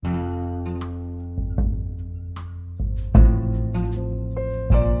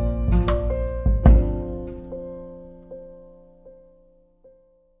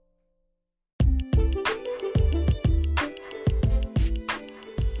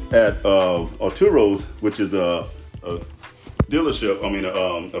at Arturo's, which is a dealership. I mean,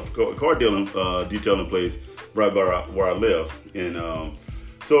 a car detailing place right by where I live. And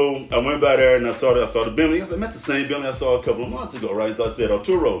so I went by there and I saw the Bentley. I said, that's the same Bentley I saw a couple of months ago, right? So I said,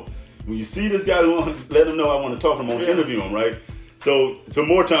 Arturo, when you see this guy, let him know I want to talk to him. I want to interview him, right? So some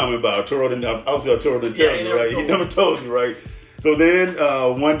more time went by. Arturo didn't tell me, right? He never told you, right? So then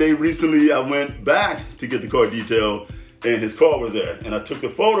one day recently, I went back to get the car detailed, and his car was there. And I took the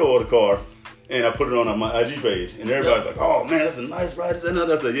photo of the car, and I put it on my IG page. And everybody's like, oh, man, that's a nice ride. Is that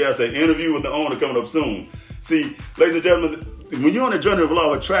another? I said, yeah. I said, interview with the owner coming up soon. See, ladies and gentlemen, when you're on a journey of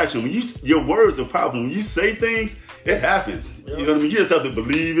law of attraction, when your words are powerful. When you say things, it happens. Yep. You know what I mean? You just have to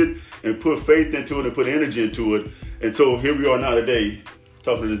believe it and put faith into it and put energy into it. And so here we are now today,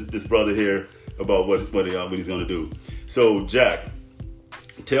 talking to this brother here about what he's going to do. So, Jack,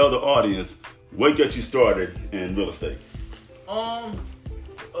 tell the audience what got you started in real estate.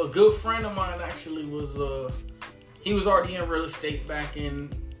 A good friend of mine actually was he was already in real estate back in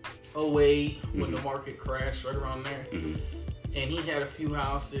 2008 when the market crashed, right around there. And he had a few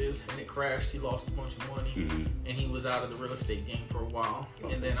houses and it crashed. He lost a bunch of money and he was out of the real estate game for a while.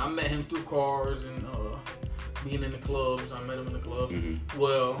 Okay. And then I met him through cars and being in the clubs. I met him in the club.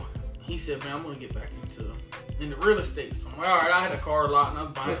 Well, he said, man, I'm going to get back into real estate. So I'm like, all right, I had a car lot and I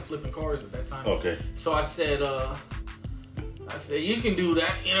was buying and flipping cars at that time. Okay. So I said, you can do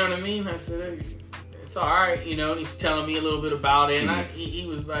that. You know what I mean? I said, hey, it's all right. You know, and he's telling me a little bit about it. And he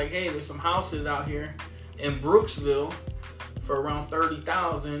was like, hey, there's some houses out here in Brooksville for around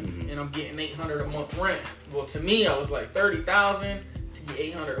 $30,000 and I'm getting $800 a month rent. Well, to me, I was like, $30,000 to get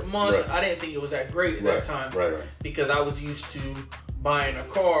 $800 a month. Right. I didn't think it was that great at that time. Right. Because I was used to buying a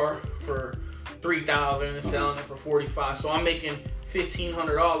car for $3,000 and selling it for $45,000. So I'm making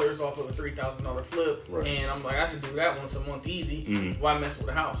 $1,500 off of a $3,000 flip. Right. And I'm like, I can do that once a month easy. Why mess with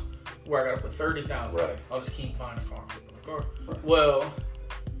a house where I got to put $30,000? Right. I'll just keep buying a car, flipping a car. Right. Well,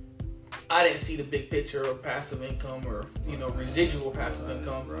 I didn't see the big picture of passive income or, residual passive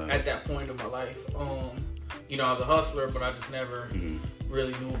income at that point in my life. I was a hustler, but I just never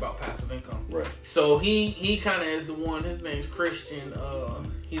really knew about passive income. Right. So he kind of is the one, his name's Christian.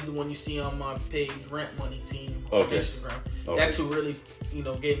 He's the one you see on my page, Rent Money Team on Instagram. Okay. That's who really,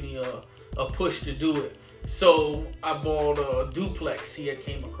 gave me a push to do it. So I bought a duplex he had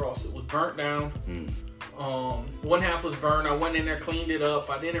came across. It was burnt down. One half was burned. I went in there, cleaned it up.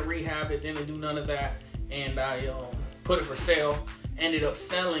 I didn't rehab it, didn't do none of that. And I put it for sale. Ended up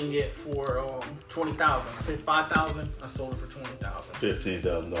selling it for $20,000. I paid $5,000. I sold it for $20,000.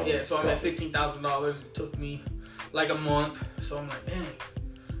 $15,000. Yeah, so I'm at $15,000. It took me like a month. So I'm like, dang,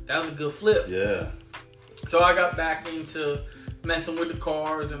 that was a good flip. Yeah. So I got back into messing with the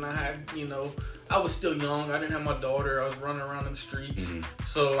cars, and I had, I was still young. I didn't have my daughter. I was running around in the streets.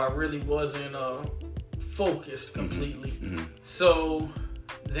 So I really wasn't focused completely. So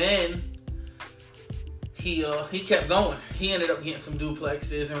then he kept going. He ended up getting some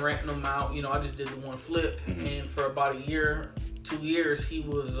duplexes and renting them out. I just did the one flip, and for about a year, 2 years, he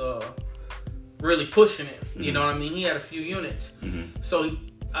was really pushing it. You know what I mean? He had a few units. So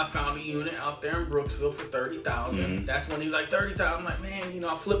I found a unit out there in Brooksville for $30,000. That's when he's like, $30,000. I'm like, man,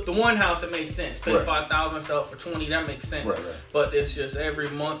 I flipped the one house. It makes sense. Pay $5,000, sell it for $20,000. That makes sense. Right. But it's just every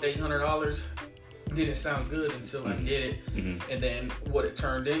month $800. Didn't sound good until I did it. And then what it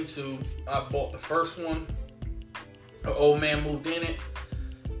turned into, I bought the first one. An old man moved in it.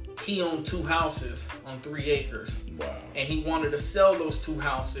 He owned 2 houses on 3 acres. Wow. And he wanted to sell those 2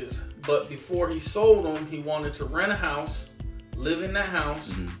 houses. But before he sold them, he wanted to rent a house, live in that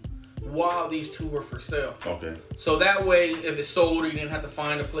house, while these 2 were for sale. Okay. So that way, if it sold, he didn't have to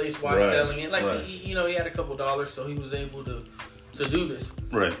find a place while selling it. Like, he had a couple dollars, so he was able to do this.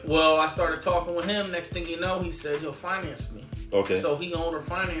 Right. Well, I started talking with him. Next thing you know, he said he'll finance me. Okay. So he owned or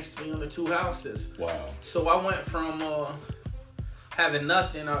financed me on the 2 houses. Wow. So I went from having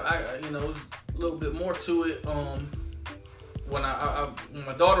nothing. It was a little bit more to it. When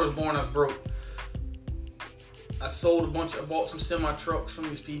my daughter was born, I was broke. I bought some semi trucks from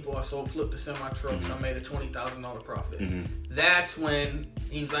these people. flipped the semi trucks. I made a $20,000 profit. That's when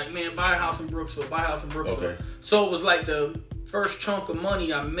he's like, man, buy a house in Brooksville. Okay. So it was like the first chunk of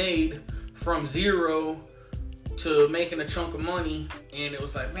money I made from zero to making a chunk of money. And it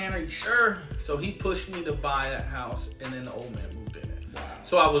was like, man, are you sure? So he pushed me to buy that house, and then the old man moved in it. Wow.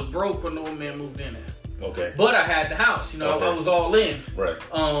 So I was broke when the old man moved in it. Okay. But I had the house, I was all in. Right.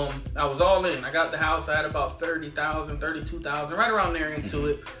 I was all in. I got the house. I had about $30,000, $32,000, right around there into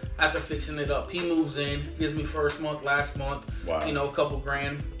it. After fixing it up, he moves in, gives me first month, last month. Wow. A couple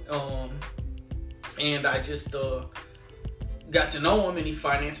grand. And I just got to know him, and he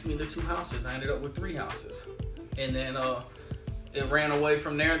financed me the 2 houses. I ended up with 3 houses, and then it ran away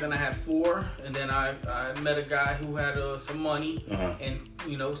from there. Then I had 4, and then I met a guy who had some money, and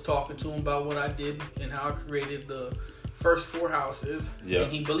was talking to him about what I did and how I created the first 4 houses. Yep.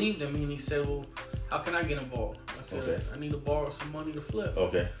 And he believed in me, and he said, "Well, how can I get involved?" I said, "I need to borrow some money to flip."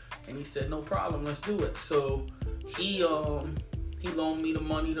 Okay. And he said, "No problem, let's do it." So he loaned me the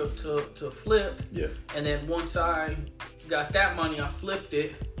money to flip. Yeah. And then once I got that money, I flipped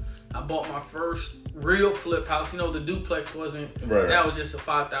it. I bought my first real flip house. The duplex wasn't. Right. That was just a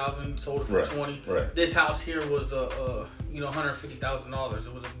 $5,000, sold it for $20,000. Right. This house here was $150,000.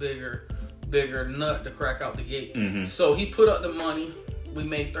 It was a bigger nut to crack out the gate. Mm-hmm. So he put up the money. We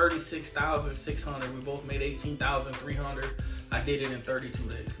made $36,600. We both made $18,300. I did it in 32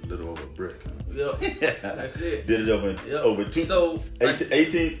 days. A little over a brick. Yep. That's it. Did it over 2. So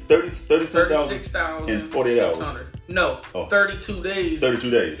 36,000 in 48 hours. No, 32 days. 32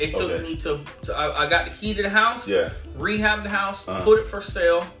 days. It took me to I got the key to the house. Yeah. Rehabbed the house. Put it for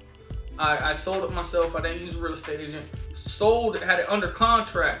sale. I sold it myself. I didn't use a real estate agent. Sold it. Had it under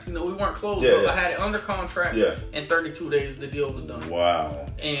contract. We weren't closed. Yeah, but I had it under contract. Yeah. In 32 days, the deal was done. Wow.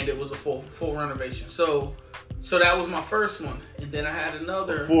 And it was a full renovation. So that was my first one, and then I had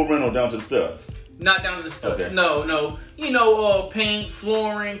another. Full rental down to the studs. Not down to the studs. Okay. No. Paint,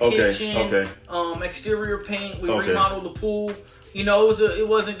 flooring, kitchen, exterior paint. We remodeled the pool. It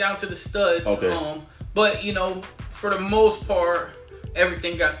wasn't down to the studs. Okay. But for the most part,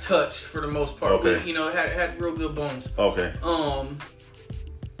 everything got touched. For the most part, Okay. it had real good bones. Okay.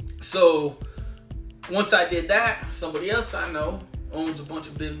 So once I did that, somebody else I know owns a bunch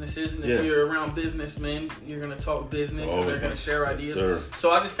of businesses, and if you're around businessmen, you're going to talk business, and they're going to share ideas. Sir.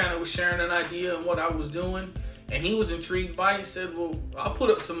 So I just kind of was sharing an idea and what I was doing, and he was intrigued by it. He said, "Well, I'll put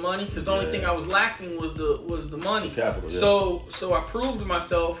up some money," because the only thing I was lacking was the money. The capital. Yeah. So I proved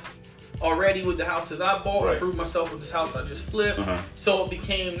myself already with the houses I bought. Right. I proved myself with this house I just flipped. So it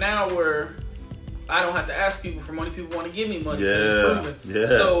became now where I don't have to ask people for money. People want to give me money. Yeah.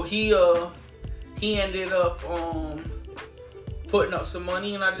 So he ended up putting up some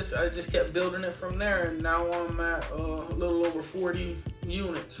money, and I just kept building it from there, and now I'm at a little over 40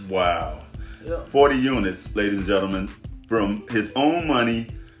 units. Wow. Yeah. 40 units, ladies and gentlemen, from his own money,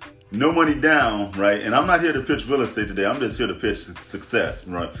 no money down, right? And I'm not here to pitch real estate today. I'm just here to pitch success,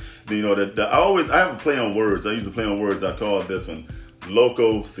 right? I have a play on words. I use a play on words. I call this one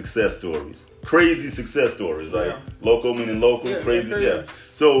local success stories. Crazy success stories, right? Yeah. Local meaning local, crazy. Yeah.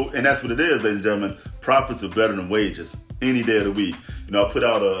 So, and that's what it is, ladies and gentlemen. Profits are better than wages any day of the week. I put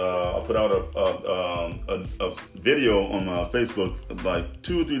out a video on my Facebook like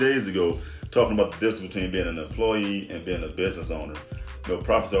 2 or 3 days ago talking about the difference between being an employee and being a business owner.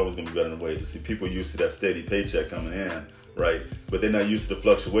 Profits are always going to be better than wages. See, people are used to that steady paycheck coming in, right? But they're not used to the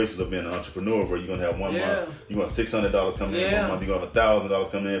fluctuations of being an entrepreneur, where you're going to have one month, you're going to have $600 coming in, one month you're going to have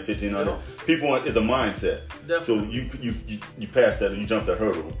 $1,000 coming in, $1,500. People is a mindset. Definitely. So you pass that, you jump that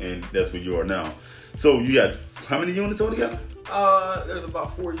hurdle, and that's where you are now. So you got how many units altogether? There's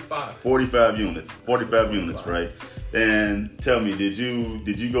about 45. 45 units, right? And tell me, did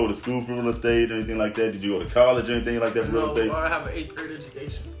you go to school for real estate or anything like that? Did you go to college or anything like that for real estate? No, I have an 8th grade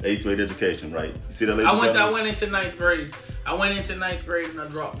education. 8th grade education, right? You see that, ladies? I went into 9th grade. I went into 9th grade and I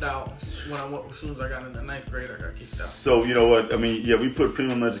dropped out. As soon as I got into 9th grade, I got kicked out. So you know what? I mean, we put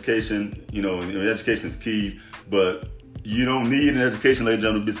premium education. Education is key, but you don't need an education, ladies and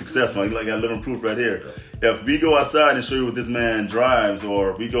gentlemen, to be successful. I got living proof right here. If we go outside and show you what this man drives,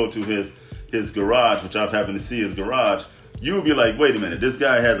 or we go to his garage, which I've happened to see his garage, you will be like, wait a minute, this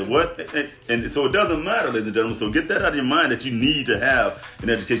guy has a what? And so it doesn't matter, ladies and gentlemen. So get that out of your mind that you need to have an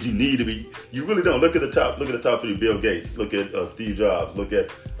education. You really don't. Look at the top 3, Bill Gates. Look at Steve Jobs. Look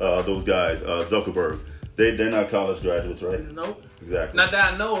at those guys, Zuckerberg. They're not college graduates, right? Nope. Exactly. Not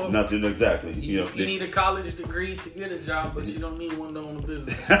that I know of. Nothing exactly. You need a college degree to get a job, but you don't need one to own a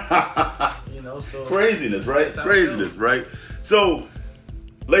business. So craziness, right? Craziness, right? So,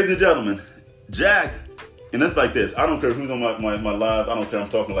 ladies and gentlemen, Jack, and it's like this. I don't care who's on my live. I don't care. I'm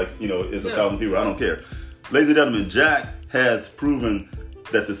talking like, it's 1,000 people. I don't care. Ladies and gentlemen, Jack has proven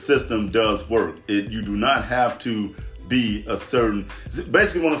that the system does work. You do not have to be a certain.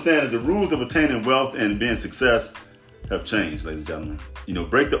 Basically, what I'm saying is the rules of attaining wealth and being success have changed, ladies and gentlemen.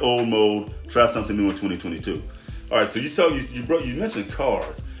 Break the old mold. Try something new in 2022. All right. So you mentioned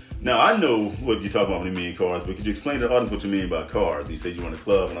cars. Now, I know what you're talking about when you mean cars, but could you explain to the audience what you mean by cars? You said you were in a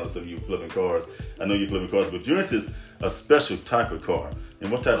club and all this stuff, you were flipping cars. I know you're flipping cars, but you're into a special type of car.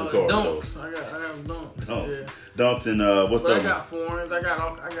 And what type of car are those? I have dunks. Dunks. Yeah. Dunks and what's that? I got foreigns. You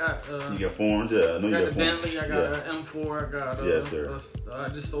got foreigns? Yeah, I know you got the Bentley. I got an M4. I got yes, sir. I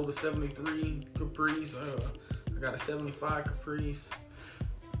just sold a 73 Caprice. I got a 75 Caprice.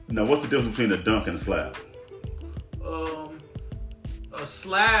 Now, what's the difference between a dunk and a slab? A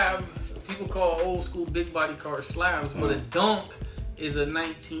slab, people call old school big body cars slabs, but a dunk is a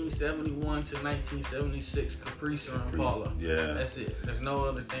 1971 to 1976 Caprice or Impala. Yeah. That's it. There's no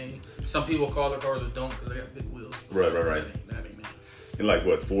other thing. Some people call their cars a dunk because they got big wheels. Right. That ain't it. And like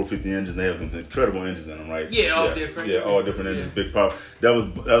what, 450 engines? They have some incredible engines in them, right? Yeah, all different. Yeah, all different engines, big power. That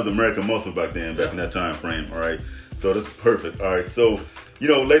was American muscle back then, in that time frame. All right, so that's perfect. All right, so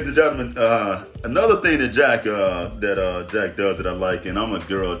ladies and gentlemen, another thing that Jack does that I like, and I'm a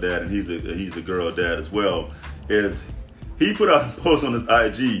girl dad, and he's a girl dad as well, is he put out a post on his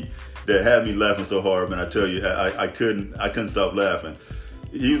IG that had me laughing so hard, man. I tell you, I couldn't stop laughing.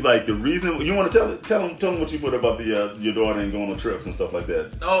 He was like, the reason you want to tell him what you put about your daughter and going on trips and stuff like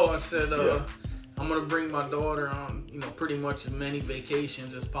that. Oh, I said I'm gonna bring my daughter on pretty much as many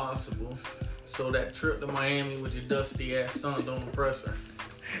vacations as possible, so that trip to Miami with your dusty ass son don't impress her.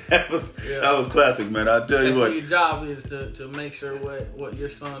 That was classic, man. I tell you what. Your job is to make sure what your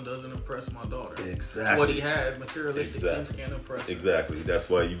son doesn't impress my daughter. Exactly. What he has, materialistic things can't impress her. Exactly. That's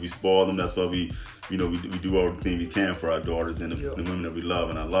why we spoil them. That's why we do everything we can for our daughters and the women that we love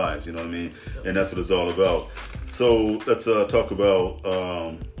in our lives. You know what I mean? Yep. And that's what it's all about. So let's talk about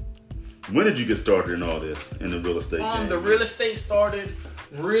when did you get started in all this in the real estate game? The real estate started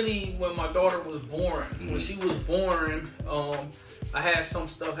really when my daughter was born. Mm-hmm. When she was born, I had some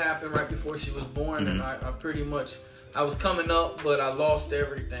stuff happen right before she was born, and I pretty much, I was coming up, but I lost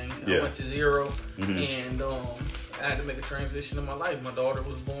everything. I went to zero, and I had to make a transition in my life. My daughter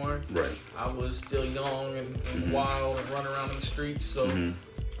was born. Right. I was still young and wild and running around in the streets, so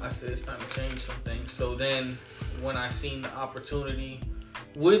I said it's time to change some things. So then when I seen the opportunity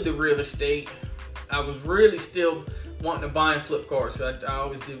with the real estate, I was really still wanting to buy and flip cars. So I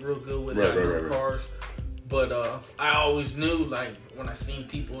always did real good with cars. But I always knew, like, when I seen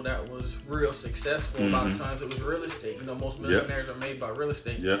people that was real successful, a lot of times it was real estate. Most millionaires are made by real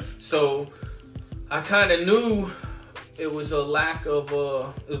estate. Yep. So I kind of knew it was a lack of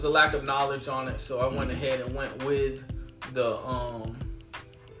knowledge on it. So I went ahead and went with the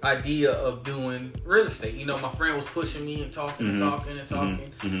idea of doing real estate. My friend was pushing me and talking,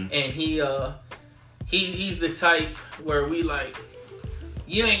 and he's the type where we like,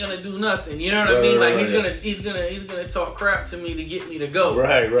 you ain't gonna do nothing. You know what I mean? Like he's gonna talk crap to me to get me to go.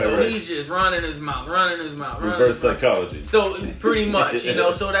 Right. So he's just running his mouth. Reverse psychology. So pretty much,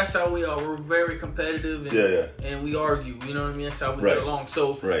 so that's how we are. We're very competitive and we argue. You know what I mean? That's how we get along.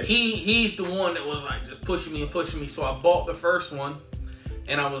 So he's the one that was like just pushing me. So I bought the first one.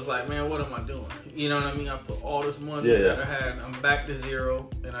 And I was like, man, what am I doing? You know what I mean? I put all this money that I had. I'm back to zero,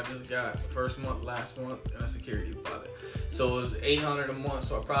 and I just got first month, last month, and a security deposit. So it was $800 a month.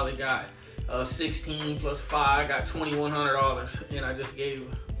 So I probably got 16 plus 5. I got $2,100, and I just gave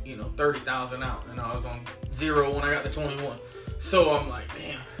 $30,000 out, and I was on zero when I got the 21. So I'm like,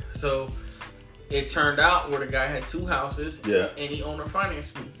 damn. So it turned out where the guy had 2 houses, and he owner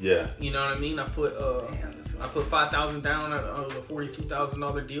financed me. Yeah, you know what I mean. I put $5,000 down. It was a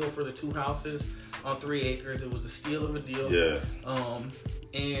 $42,000 deal for the 2 houses on 3 acres. It was a steal of a deal. Yes.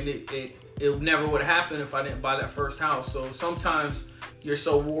 And it never would have happened if I didn't buy that first house. So sometimes you're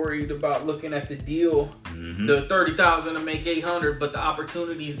so worried about looking at the deal, the $30,000 to make $800, but the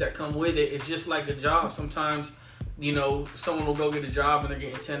opportunities that come with it is just like a job. Sometimes. Someone will go get a job and they're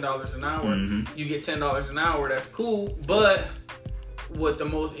getting $10 an hour. You get $10 an hour, that's cool. But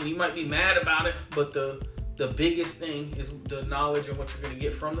and you might be mad about it, but the biggest thing is the knowledge of what you're going to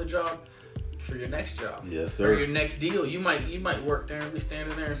get from the job for your next job. Yes, sir. For your next deal. You might work there and be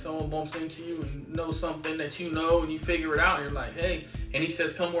standing there and someone bumps into you and knows something that you know and you figure it out and you're like, hey, and he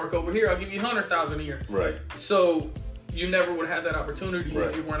says, come work over here. I'll give you $100,000 a year. Right. So you never would have that opportunity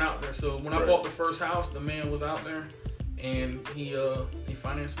if you weren't out there. So when I bought the first house, the man was out there, and he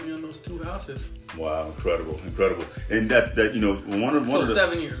financed me on those 2 houses. Wow, incredible. And that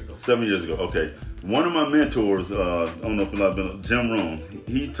 7 years ago. 7 years ago, okay. One of my mentors, I don't know if I've been, Jim Rohn.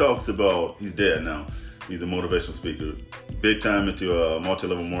 He talks about, he's dead now. He's a motivational speaker, big time into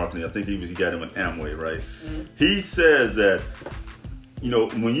multi-level marketing. I think he got him an Amway, right? He says that.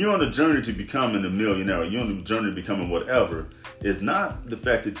 When you're on a journey to becoming a millionaire, you're on a journey to becoming whatever, it's not the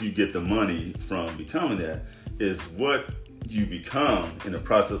fact that you get the money from becoming that, is what you become in the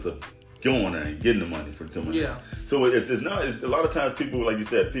process of going there and getting the money for coming. Yeah. So it's not a lot of times people, like you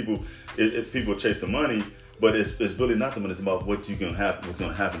said, people chase the money, but it's really not the money. It's about what's going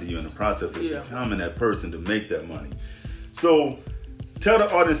to happen to you in the process of becoming that person to make that money. So tell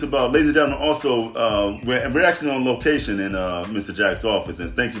the audience about, ladies and gentlemen, also, we're actually on location in Mr. Jack's office,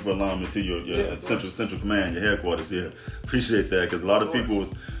 and thank you for allowing me to your central command, your headquarters here. Appreciate that, because a lot of people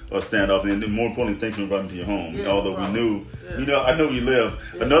are standoff, and more importantly, thank you for inviting me to your home. Yeah, although we knew, I know you live.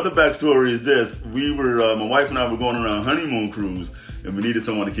 Yeah. Another backstory is this: we were, my wife and I were going on a honeymoon cruise, and we needed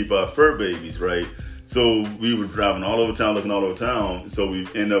someone to keep our fur babies, right? So we were driving all over town, looking all over town. So we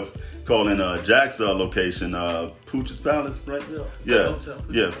end up calling Jack's location, Pooch's Palace, right? Yeah.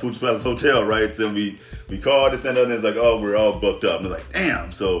 Pooch's Palace Hotel, right? So we called this and that, and it's like, oh, we're all booked up. And it's like,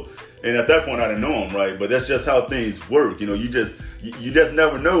 damn. So, and at that point, I didn't know him, right? But that's just how things work. You know, you just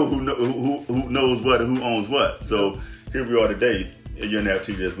never know who knows what and who owns what. So here we are today, a year and a half,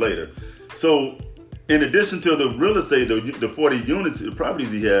 2 years later. So in addition to the real estate, the 40 units, the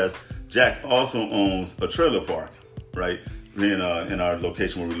properties he has, Jack also owns a trailer park, right, in our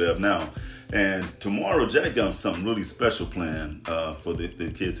location where we live now. And tomorrow, Jack got something really special planned for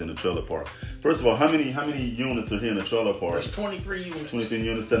the kids in the trailer park. First of all, how many units are here in the trailer park? There's 23 units. 23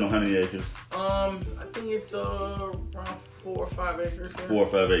 units, set on how many acres? I think it's around 4 or 5 acres. Yeah. 4 or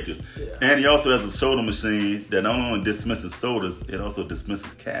 5 acres. Yeah. And he also has a soda machine that not only dismisses sodas, it also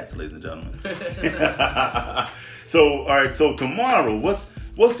dismisses cats, ladies and gentlemen. So, all right. So tomorrow, what's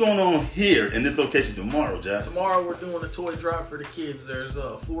going on here in this location tomorrow, Jack? Tomorrow we're doing a toy drive for the kids. There's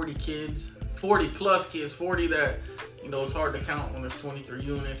 40 kids, 40 plus kids, 40 that, it's hard to count when there's 23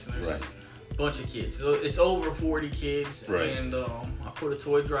 units and there's a bunch of kids. So it's over 40 kids. Right. And I put a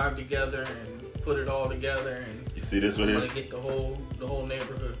toy drive together and put it all together. And you see this right here? I'm gonna get the whole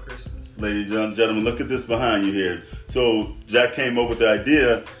neighborhood Christmas. Ladies and gentlemen, look at this behind you here. So Jack came up with the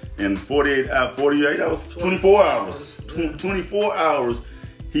idea in 48 hours, 24 hours. 24 hours.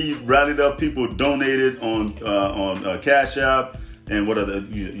 He rallied up people, donated on Cash App, and what other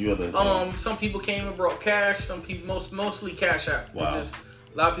some people came and brought cash. Some people, mostly Cash App. Wow. Just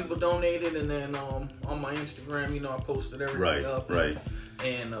a lot of people donated, and then on my Instagram, I posted everything up. Right.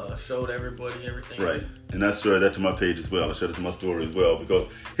 And showed everybody everything. Right. And I shared that to my page as well. I shared it to my story as well. Because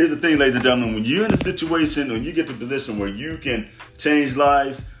here's the thing, ladies and gentlemen, when you're in a situation, when you get to a position where you can change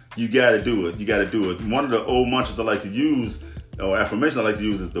lives, you got to do it. You got to do it. One of the old mantras I like to use, or affirmation I like to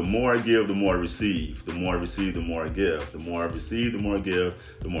use, is the more I give, the more I receive. The more I receive, the more I give. The more I receive, the more I give.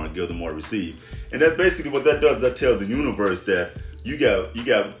 The more I give, the more I receive. And that basically what that does, that tells the universe that you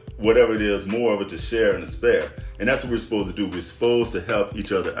got whatever it is, more of it to share and to spare. And that's what we're supposed to do. We're supposed to help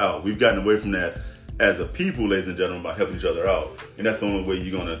each other out. We've gotten away from that as a people, ladies and gentlemen, by helping each other out. And that's the only way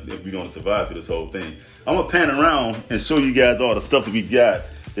we're gonna survive through this whole thing. I'm gonna pan around and show you guys all the stuff that he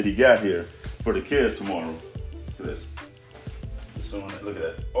got here for the kids tomorrow. Look at this. Look at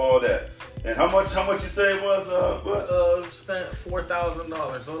that. All that. And how much you say it was? Spent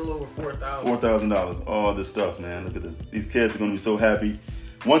 $4,000. A little over $4,000. $4,000. All this stuff, man. Look at this. These kids are gonna be so happy.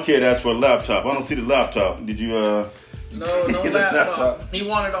 One kid asked for a laptop. I don't see the laptop. Did you? No laptop. He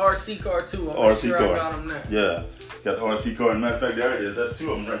wanted an RC car too. RC car. I got him that. Yeah, got the RC car. As a matter of fact, there it is. That's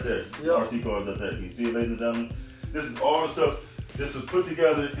 2 of them right there. Yep. RC cars right there. You see it, ladies and gentlemen? This is all the stuff. This was put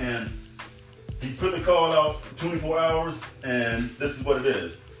together, and he put the call out 24 hours, and this is what it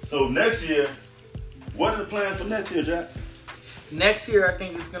is. So next year, what are the plans for next year, Jack? Next year, I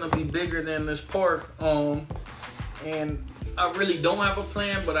think it's gonna be bigger than this park. And I really don't have a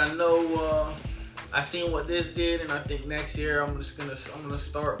plan, but I know I seen what this did, and I think next year I'm gonna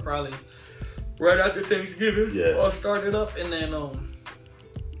start probably right after Thanksgiving. Yeah. I'll start it up, and then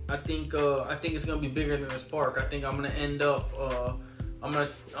I think it's gonna be bigger than this park. I think I'm gonna end up I'm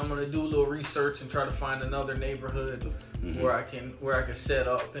gonna do a little research and try to find another neighborhood where I can set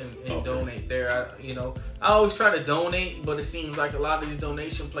up and donate there. I always try to donate, but it seems like a lot of these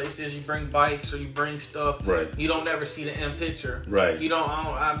donation places, you bring bikes or you bring stuff, right? You don't ever see the end picture, right?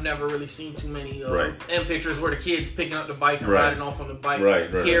 I've never really seen too many end pictures where the kids picking up the bike and riding off on the bike.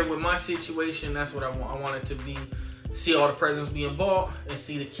 Right. Here with my situation, that's what I want. I want it to be. See all the presents being bought and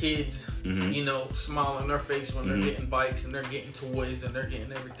see the kids, smile on their face when they're getting bikes and they're getting toys and they're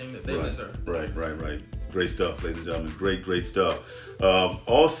getting everything that they deserve. Right. Great stuff, ladies and gentlemen. Great stuff.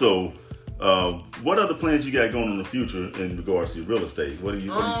 Also, what other plans you got going on in the future in regards to your real estate? What do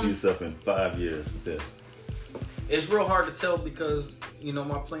you see yourself in 5 years with this? It's real hard to tell because, you know,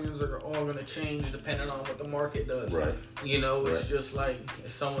 my plans are all going to change depending on what the market does. Right. You know, it's just like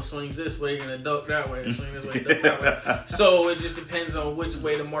if someone swings this way, you're going to duck that way. Swing this way, duck that way. So it just depends on which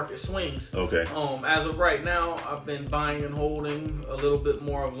way the market swings. Okay. As of right now, I've been buying and holding a little bit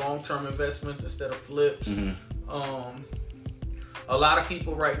more of long-term investments instead of flips. A lot of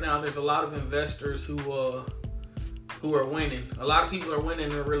people right now, there's a lot of investors who are winning. A lot of people are winning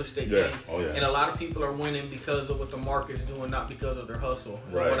in the real estate game. Oh, yeah. And a lot of people are winning because of what the market's doing, not because of their hustle.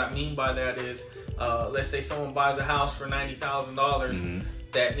 Right. What I mean by that is, let's say someone buys a house for $90,000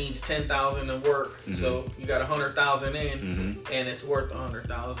 that needs $10,000 in work. So you got $100,000 in, and it's worth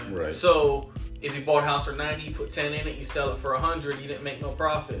 $100,000. Right. So if you bought a house for 90, you put 10 in it, you sell it for 100, you didn't make no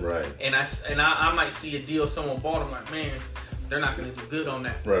profit. Right. And I might see a deal someone bought, I'm like, man, they're not going to do good on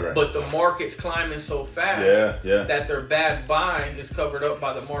that. Right. But the market's climbing so fast that their bad buy is covered up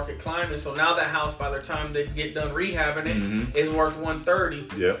by the market climbing. So now that house, by the time they get done rehabbing it, is worth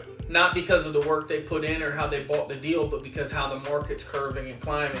 $130. Yep. Not because of the work they put in or how they bought the deal, but because how the market's curving and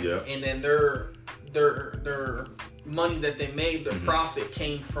climbing. Yep. And then their money that they made, their profit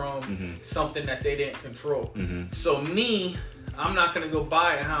came from something that they didn't control. So me, I'm not going to go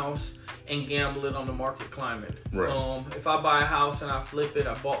buy a house and gamble it on the market climbing. Right. If I buy a house and I flip it,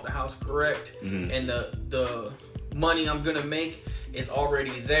 I bought the house correct, and the money I'm gonna make is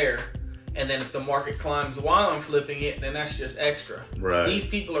already there. And then if the market climbs while I'm flipping it, then that's just extra. Right. These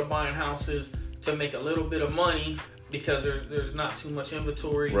people are buying houses to make a little bit of money because there's not too much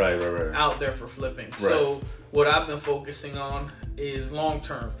inventory out there for flipping. Right. So what I've been focusing on is long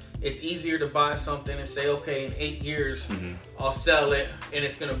term. It's easier to buy something and say, okay, in 8 years, I'll sell it, and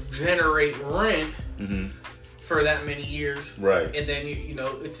it's going to generate rent for that many years. Right. And then you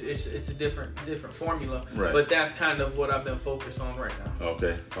know it's a different formula. Right. But that's kind of what I've been focused on right now.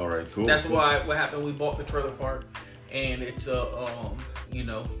 Okay. All right. Cool. That's why what happened. We bought the trailer park, and it's a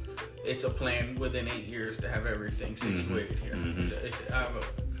it's a plan within 8 years to have everything situated here. I have a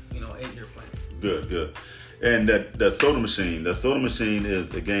 8-year plan. Good. And that soda machine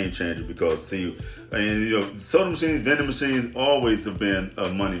is a game changer because soda machines, vending machines always have been a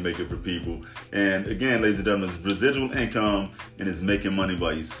money maker for people. And again, ladies and gentlemen, it's residual income and it's making money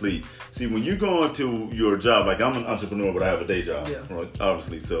while you sleep. See, when you go into your job, like I'm an entrepreneur, but I have a day job, right?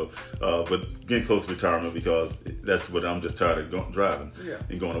 Obviously. So, but getting close to retirement because that's what I'm just tired of driving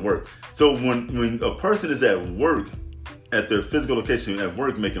and going to work. So when a person is at work, at their physical location at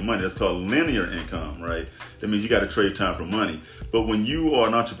work making money, that's called linear income, right? That means you got to trade time for money. But when you are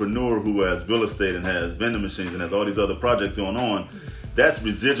an entrepreneur who has real estate and has vending machines and has all these other projects going on, that's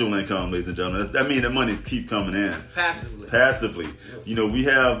residual income, ladies and gentlemen. That means the monies keep coming in. Passively. You know, we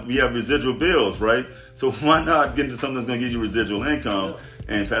have residual bills, right? So why not get into something that's going to give you residual income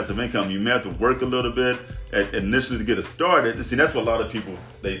and passive income? You may have to work a little bit initially to get it started. And see, that's what a lot of people,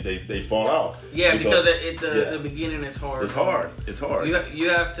 they fall out. Yeah, because at the beginning it's hard. It's hard. You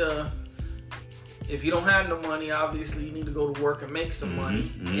have to, if you don't have no money, obviously you need to go to work and make some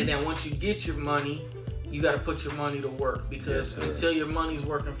money. And then once you get your money, you got to put your money to work because until your money's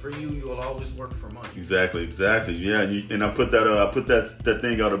working for you, you will always work for money. Exactly. Yeah, and I put that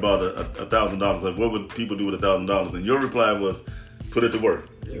thing out about $1,000. Like, what would people do with $1,000? And your reply was, put it to work.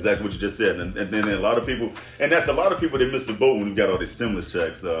 Yeah. Exactly what you just said. And then a lot of people, and that's a lot of people that missed the boat when we got all these stimulus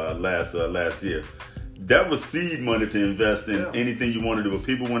checks last year. That was seed money to invest in anything you want to do. But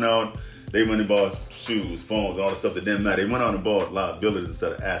people went out. They went and bought shoes, phones, all the stuff that didn't matter. They went out and bought liabilities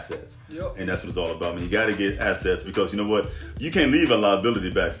instead of assets. Yep. And that's what it's all about. I mean, you got to get assets because you know what? You can't leave a liability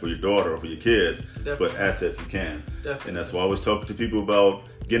back for your daughter or for your kids, but assets you can. Definitely. And that's why I always talk to people about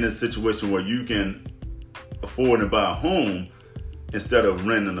getting in a situation where you can afford and buy a home instead of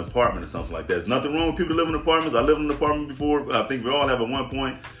renting an apartment or something like that. There's nothing wrong with people living in apartments. I lived in an apartment before. I think we all have at one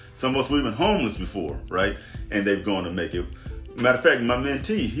point. Some of us were even homeless before, right? And they've gone to make it. Matter of fact, my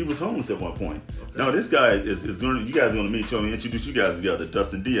mentee, he was homeless at one point. Okay. Now, this guy is going to, you guys are going to meet, so I'm going to introduce you guys together.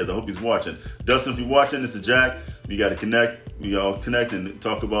 Dustin Diaz, I hope he's watching. Dustin, if you're watching, this is Jack. We got to connect. We all connect and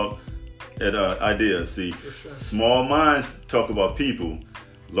talk about ideas. See, small minds talk about people.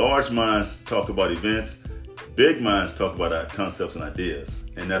 Large minds talk about events. Big minds talk about concepts and ideas.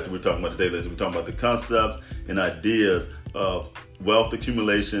 And that's what we're talking about today, ladies. We're talking about the concepts and ideas of wealth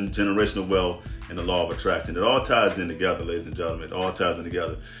accumulation, generational wealth, and the law of attraction. It all ties in together, ladies and gentlemen. It all ties in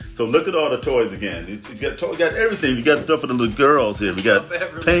together. So look at all the toys again. He's got everything. We got stuff for the little girls here. We got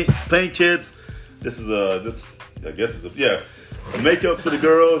paint kits. This is makeup for the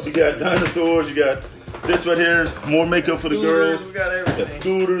girls. You got dinosaurs. You got this right here. More makeup for the girls. We got everything. You got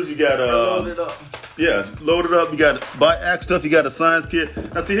scooters. You got loaded up. Yeah, loaded up. You got act stuff. You got a science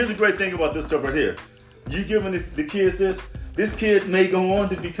kit. Now see, here's the great thing about this stuff right here. You giving the kids this. This kid may go on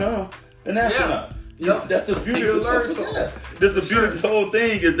to become an astronaut. Yep. That's the beauty of this whole thing. That's the beauty of this whole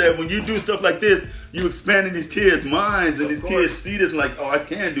thing is that when you do stuff like this, you expanding these kids' minds, and these kids see this and like, oh, I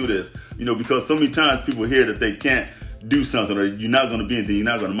can do this. Because so many times people hear that they can't do something, or you're not going to be anything, you're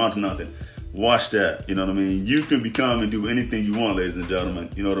not going to amount to nothing. Watch that. You know what I mean? You can become and do anything you want, ladies and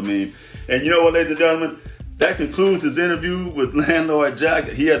gentlemen. You know what I mean? And you know what, ladies and gentlemen? That concludes his interview with Landlord Jack.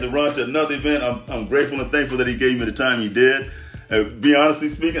 He has to run to another event. I'm grateful and thankful that he gave me the time he did. Be honestly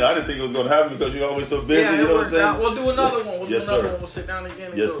speaking, I didn't think it was going to happen because you're always so busy. Yeah, you know what I'm saying? We'll do another one. Yes, sir. We'll sit down again.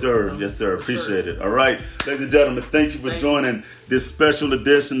 And Yes, go. sir. Yes, sir. Appreciate it. All right. Ladies and gentlemen, thank you for joining this special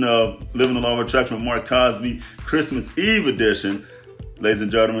edition of Living the Law of Attraction with Mark Cosby, Christmas Eve edition. Ladies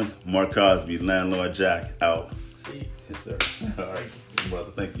and gentlemen, Mark Cosby, Landlord Jack, out. See you. Yes, sir. All right,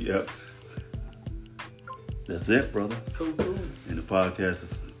 brother. Thank you. Yep. That's it, brother. Cool. And the podcast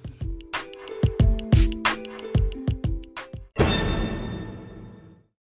is